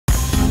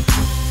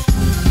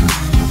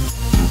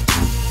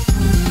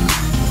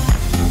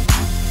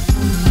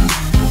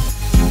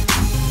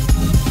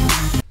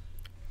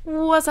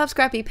What's up,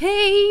 scrappy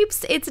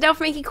peeps? It's Adele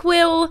from Inkie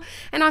Quill,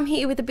 and I'm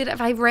here with a bit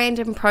of a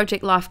random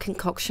project life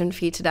concoction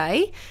for you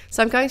today.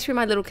 So I'm going through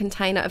my little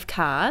container of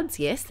cards.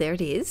 Yes, there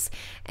it is.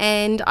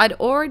 And I'd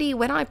already,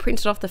 when I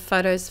printed off the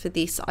photos for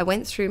this, I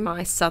went through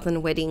my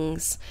Southern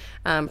Weddings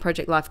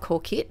Project Life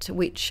core kit,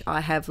 which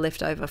I have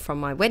left over from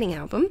my wedding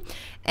album.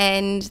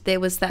 And there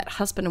was that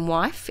husband and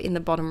wife in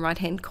the bottom right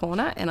hand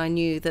corner, and I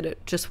knew that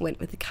it just went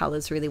with the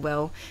colours really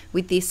well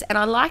with this. And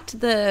I liked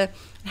it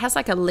has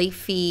like a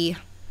leafy,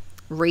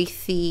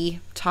 wreathy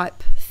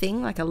type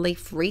thing, like a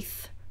leaf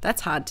wreath.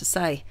 That's hard to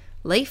say.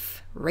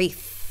 Leaf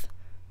wreath.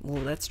 Oh,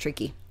 that's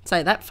tricky.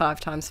 Say that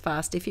 5 times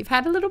fast if you've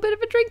had a little bit of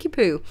a drinky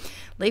poo.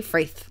 Leaf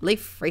wreath,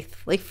 leaf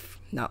wreath, leaf.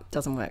 No, it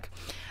doesn't work.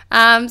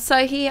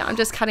 So here I'm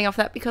just cutting off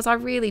that because I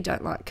really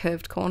don't like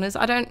curved corners.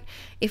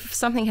 If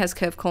something has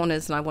curved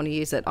corners and I want to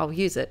use it, I'll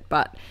use it.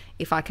 But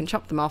if I can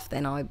chop them off,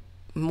 then I'm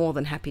more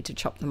than happy to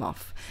chop them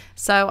off.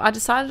 So I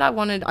decided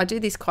I do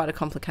this quite a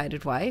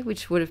complicated way,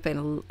 which would have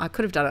been, I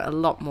could have done it a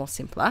lot more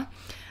simpler.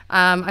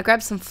 I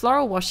grabbed some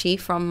floral washi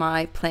from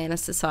my Planner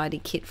Society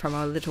kit from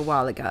a little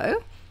while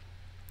ago.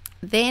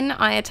 Then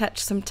I attached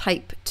some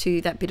tape to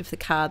that bit of the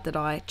card that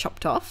I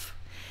chopped off,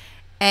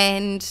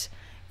 and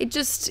I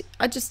just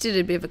did it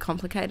a bit of a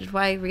complicated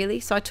way,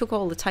 really. So I took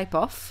all the tape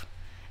off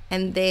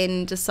and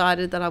then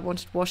decided that I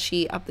wanted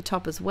washi up the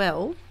top as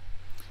well.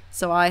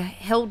 So I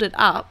held it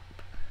up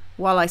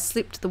while I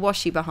slipped the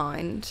washi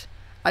behind.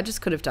 I just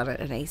could have done it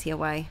an easier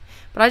way,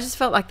 but I just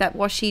felt like that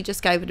washi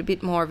just gave it a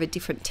bit more of a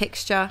different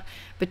texture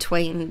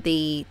between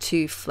the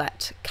two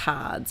flat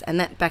cards. And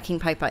that backing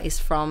paper is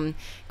from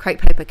Crepe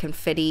Paper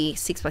Confetti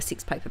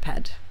 6x6 paper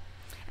pad.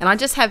 And I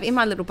just have in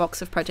my little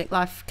box of Project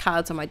Life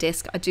cards on my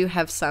desk, I do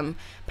have some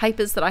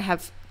papers that I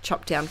have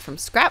chopped down from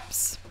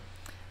scraps.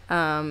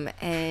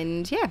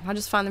 And yeah, I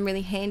just find them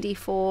really handy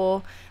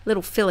for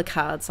little filler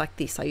cards like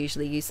this. I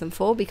usually use them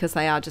for because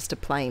they are just a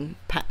plain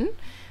pattern,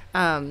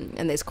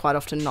 and there's quite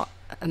often not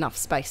enough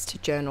space to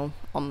journal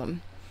on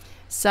them.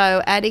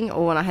 So and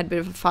I had a bit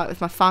of a fight with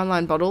my fine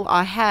line bottle.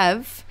 I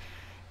have,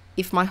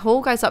 if my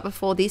haul goes up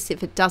before this,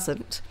 if it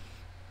doesn't,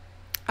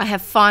 I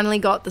have finally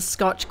got the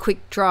Scotch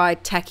quick dry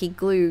tacky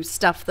glue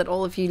stuff that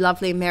all of you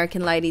lovely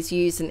American ladies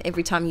use, and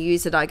every time you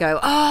use it I go,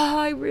 oh,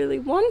 I really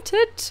want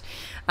it.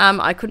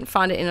 I couldn't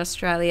find it in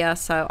Australia,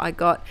 so I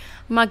got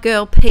my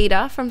girl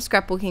Peter from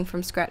Scrapbooking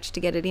from Scratch to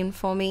get it in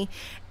for me,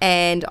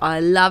 and I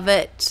love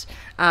it.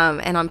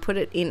 And I'm put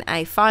it in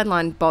a fine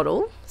line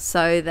bottle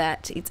so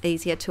that it's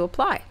easier to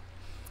apply.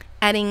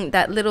 Adding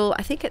that little,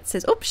 I think it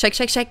says, oops, shake,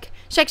 shake, shake,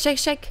 shake, shake,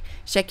 shake,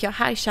 shake your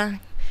Heidi Shine,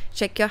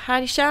 shake your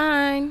Heidi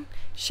Shine.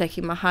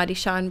 Shaking my Heidi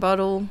Shine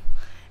bottle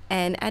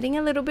and adding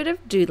a little bit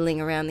of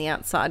doodling around the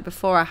outside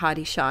before I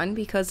Heidi Shine,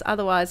 because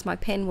otherwise my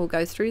pen will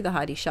go through the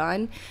Heidi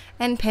Shine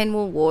and pen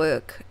will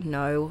work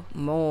no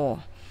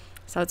more.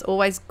 So it's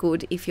always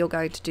good if you're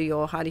going to do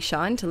your Heidi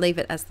Shine to leave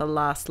it as the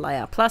last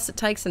layer. Plus it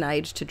takes an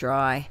age to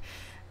dry.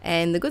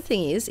 And the good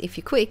thing is, if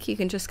you're quick, you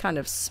can just kind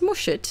of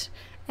smush it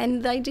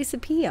and they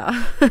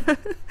disappear.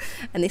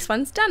 And this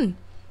one's done.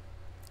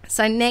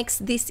 So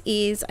next, this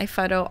is a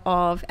photo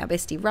of our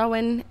bestie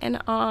Rowan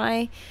and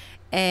I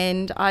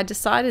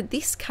decided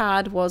this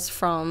card was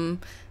from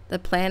the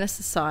Planner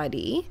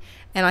Society,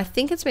 and I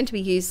think it's meant to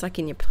be used like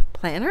in your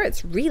planner.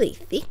 It's really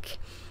thick,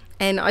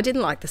 and I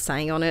didn't like the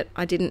saying on it.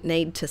 I didn't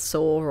need to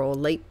saw or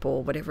leap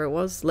or whatever it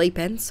was, leap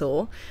and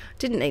saw.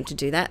 Didn't need to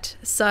do that,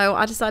 so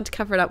I decided to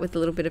cover it up with a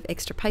little bit of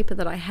extra paper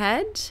that I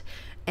had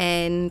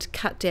and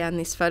cut down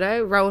this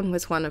photo. Rowan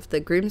was one of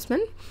the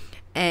groomsmen,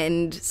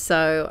 and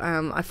so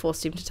I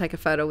forced him to take a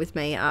photo with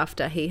me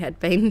after he had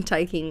been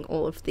taking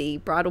all of the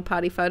bridal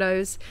party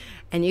photos,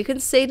 and you can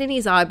see it in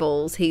his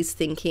eyeballs. He's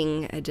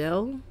thinking,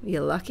 Adele,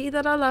 you're lucky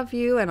that I love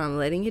you and I'm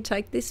letting you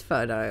take this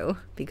photo,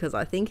 because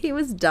I think he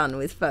was done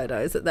with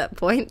photos at that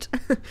point.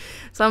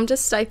 So I'm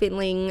just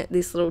stapling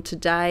this little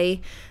today.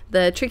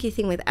 The tricky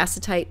thing with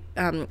acetate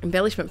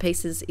embellishment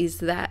pieces is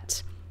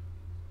that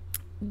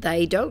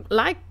they don't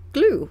like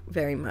glue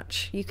very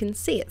much. You can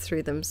see it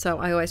through them, so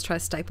I always try to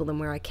staple them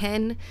where I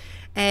can.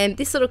 And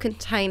this little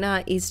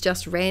container is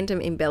just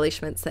random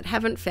embellishments that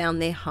haven't found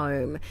their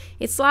home.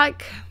 It's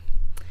like,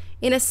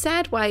 in a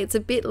sad way, it's a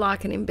bit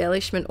like an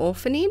embellishment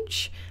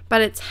orphanage,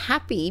 but it's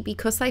happy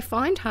because they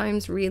find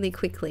homes really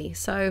quickly.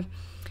 So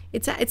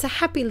it's a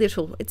happy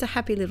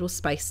little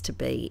space to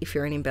be if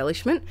you're an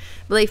embellishment.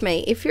 Believe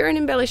me, if you're an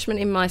embellishment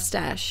in my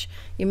stash,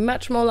 you're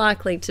much more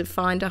likely to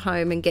find a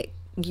home and get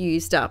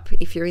used up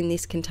if you're in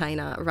this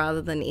container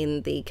rather than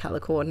in the color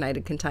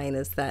coordinated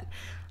containers that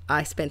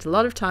I spent a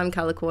lot of time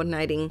color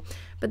coordinating,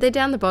 but they're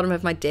down the bottom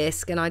of my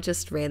desk and I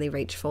just rarely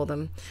reach for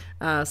them.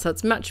 So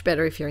it's much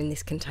better if you're in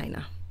this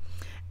container.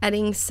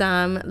 Adding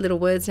some little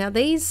words. Now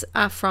these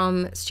are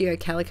from Studio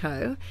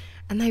Calico,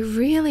 and they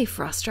really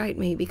frustrate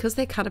me because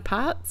they're cut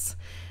aparts,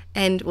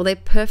 and well, they're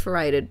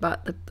perforated,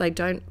 but they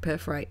don't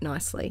perforate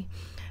nicely.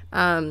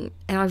 And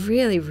I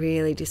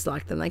really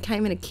dislike them. They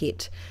came in a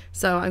kit,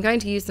 so I'm going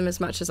to use them as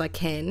much as I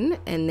can.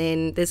 And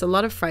then there's a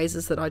lot of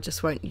phrases that I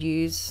just won't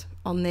use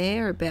on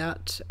there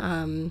about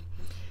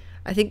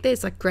I think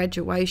there's like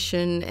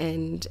graduation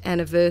and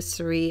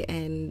anniversary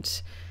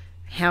and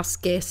house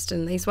guest,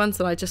 and these ones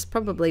that I just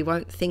probably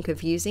won't think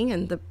of using,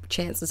 and the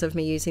chances of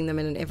me using them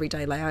in an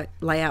everyday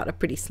layout are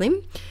pretty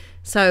slim.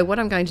 So what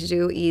I'm going to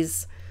do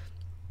is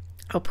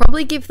I'll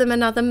probably give them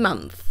another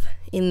month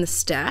in the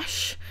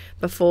stash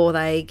before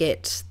they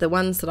get, the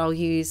ones that I'll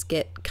use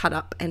get cut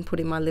up and put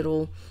in my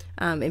little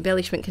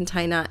embellishment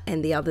container,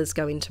 and the others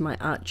go into my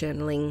art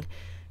journaling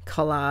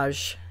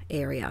collage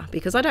area,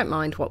 because I don't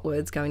mind what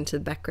words go into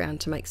the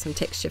background to make some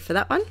texture for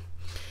that one.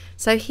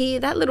 So here,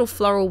 that little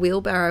floral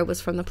wheelbarrow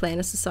was from the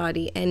Planner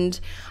Society, and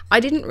I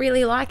didn't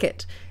really like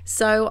it.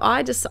 So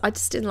I just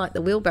didn't like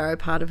the wheelbarrow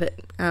part of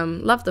it.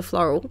 Loved the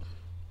floral,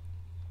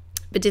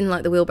 but didn't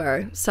like the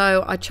wheelbarrow.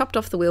 So I chopped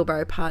off the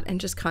wheelbarrow part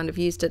and just kind of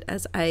used it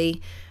as a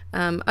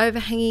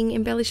overhanging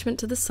embellishment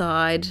to the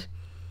side.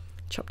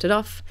 Chopped it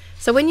off.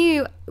 So when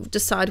you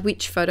decide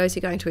which photos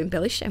you're going to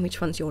embellish and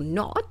which ones you're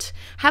not,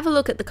 have a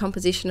look at the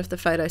composition of the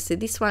photo. So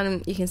this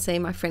one, you can see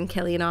my friend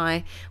Kelly and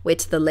I, we're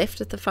to the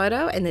left of the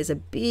photo, and there's a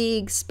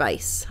big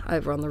space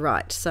over on the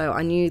right. So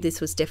I knew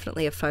this was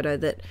definitely a photo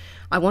that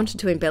I wanted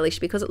to embellish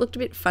because it looked a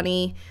bit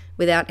funny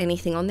without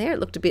anything on there. It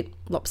looked a bit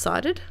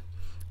lopsided.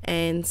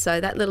 And so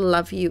that little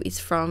love you is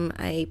from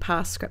a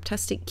past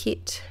Scraptastic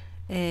kit,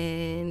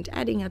 and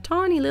adding a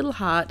tiny little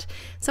heart.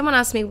 Someone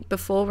asked me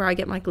before where I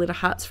get my glitter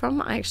hearts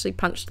from. I actually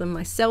punched them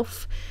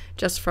myself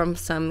just from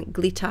some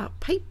glitter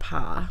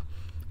paper,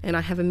 and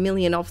I have a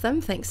million of them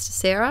thanks to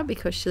Sarah,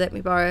 because she let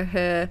me borrow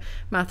her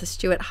Martha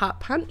Stewart heart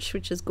punch,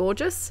 which is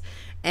gorgeous,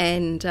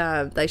 and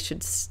they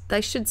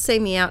should see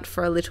me out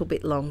for a little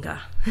bit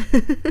longer.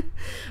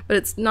 But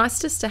it's nice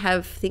just to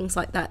have things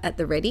like that at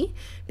the ready,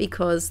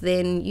 because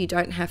then you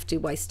don't have to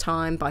waste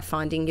time by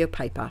finding your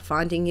paper,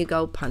 finding your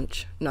gold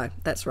punch. No,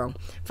 that's wrong.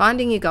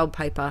 Finding your gold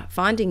paper,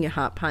 finding your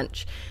heart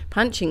punch,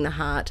 punching the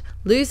heart,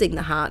 losing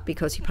the heart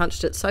because you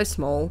punched it so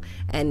small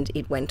and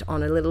it went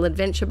on a little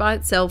adventure by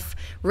itself,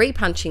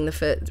 repunching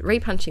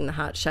the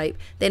heart shape,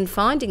 then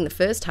finding the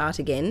first heart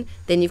again.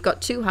 Then you've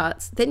got two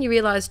hearts. Then you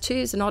realise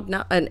two's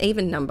an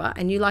even number,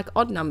 and you like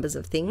odd numbers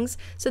of things.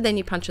 So then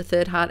you punch a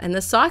third heart, and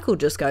the cycle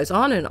just goes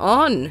on and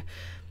on.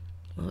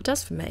 Well, it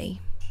does for me.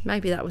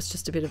 Maybe that was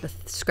just a bit of a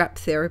scrap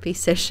therapy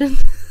session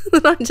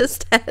that I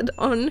just had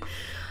on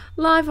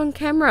live on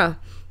camera.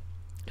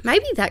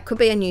 Maybe that could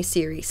be a new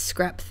series,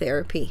 scrap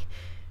therapy.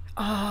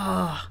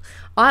 Oh,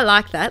 I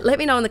like that. Let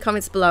me know in the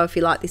comments below if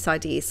you like this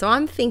idea. So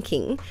I'm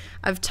thinking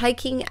of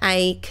taking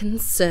a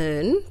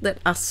concern that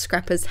us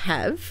scrappers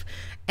have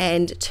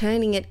and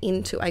turning it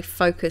into a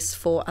focus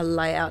for a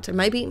layout, and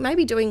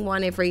maybe doing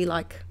one every,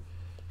 like,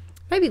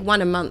 maybe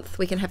one a month.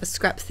 We can have a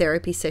scrap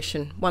therapy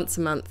session once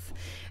a month,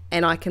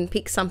 and I can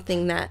pick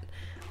something that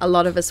a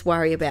lot of us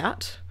worry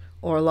about,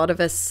 or a lot of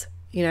us,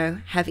 you know,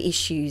 have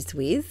issues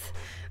with,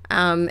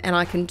 and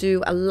I can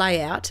do a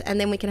layout,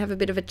 and then we can have a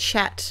bit of a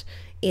chat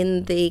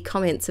in the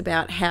comments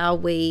about how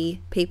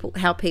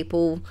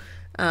people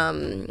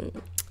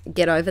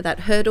get over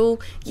that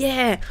hurdle.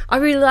 Yeah, I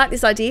really like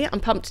this idea. I'm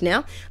pumped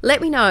now. Let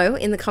me know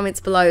in the comments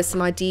below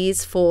some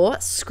ideas for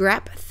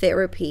scrap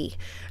therapy.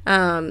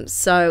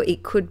 So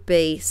it could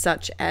be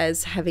such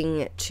as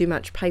having too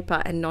much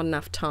paper and not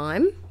enough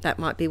time. That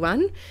might be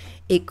one.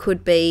 It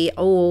could be,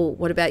 oh,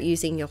 what about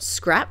using your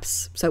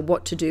scraps? So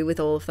what to do with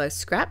all of those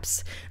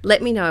scraps.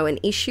 Let me know an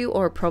issue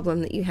or a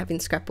problem that you have in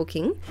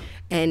scrapbooking,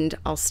 and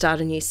I'll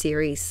start a new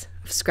series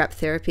of scrap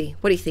therapy.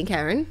 What do you think,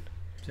 Aaron?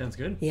 Sounds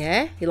good.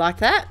 Yeah, you like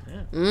that?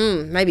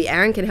 Yeah. Maybe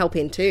Aaron can help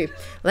in too.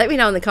 Let me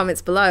know in the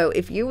comments below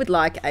if you would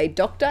like a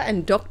Dr.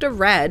 and Dr.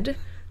 Rad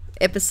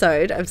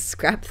episode of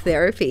scrap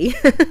therapy.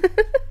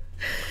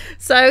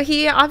 So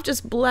here I've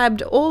just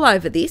blabbed all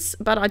over this,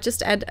 but I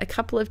just add a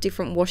couple of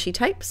different washi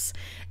tapes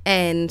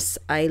and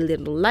a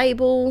little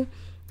label,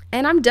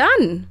 and I'm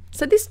done.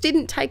 So this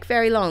didn't take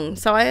very long.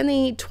 So I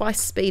only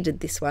twice speeded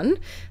this one.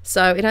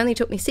 So it only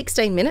took me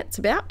 16 minutes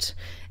about,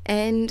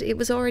 and it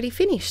was already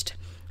finished.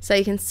 So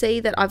you can see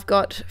that I've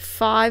got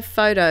 5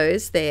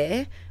 photos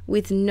there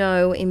with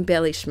no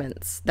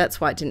embellishments. That's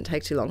why it didn't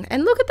take too long.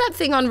 And look at that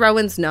thing on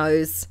Rowan's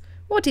nose.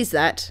 What is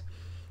that?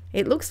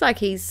 It looks like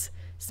he's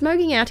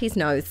smoking out his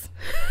nose.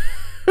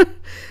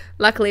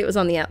 Luckily it was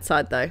on the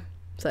outside though,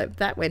 so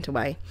that went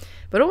away.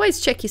 But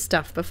always check your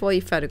stuff before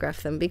you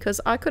photograph them,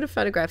 because I could have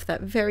photographed that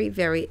very,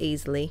 very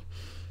easily.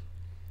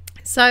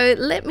 So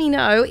let me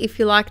know if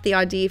you like the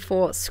idea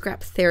for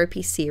scrap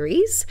therapy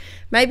series,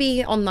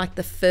 maybe on like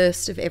the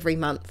 1st of every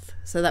month,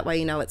 so that way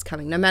you know it's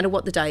coming, no matter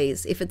what the day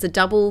is. If it's a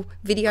double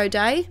video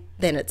day,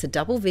 then it's a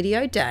double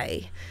video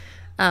day.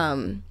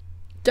 Don't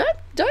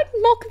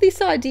mock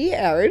this idea,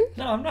 Aaron.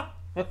 No, I'm not.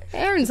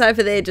 Aaron's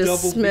over there just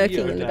Double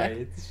smirking in the back.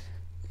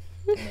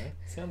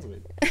 Sounds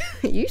weird.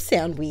 You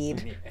sound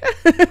weird.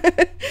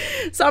 Yeah.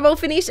 So I'm all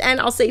finished, and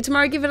I'll see you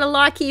tomorrow. Give it a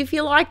likey if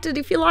you liked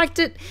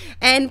it,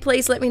 and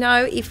please let me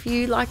know if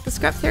you like the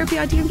scrap therapy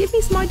idea and give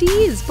me some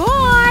ideas.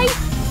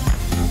 Bye.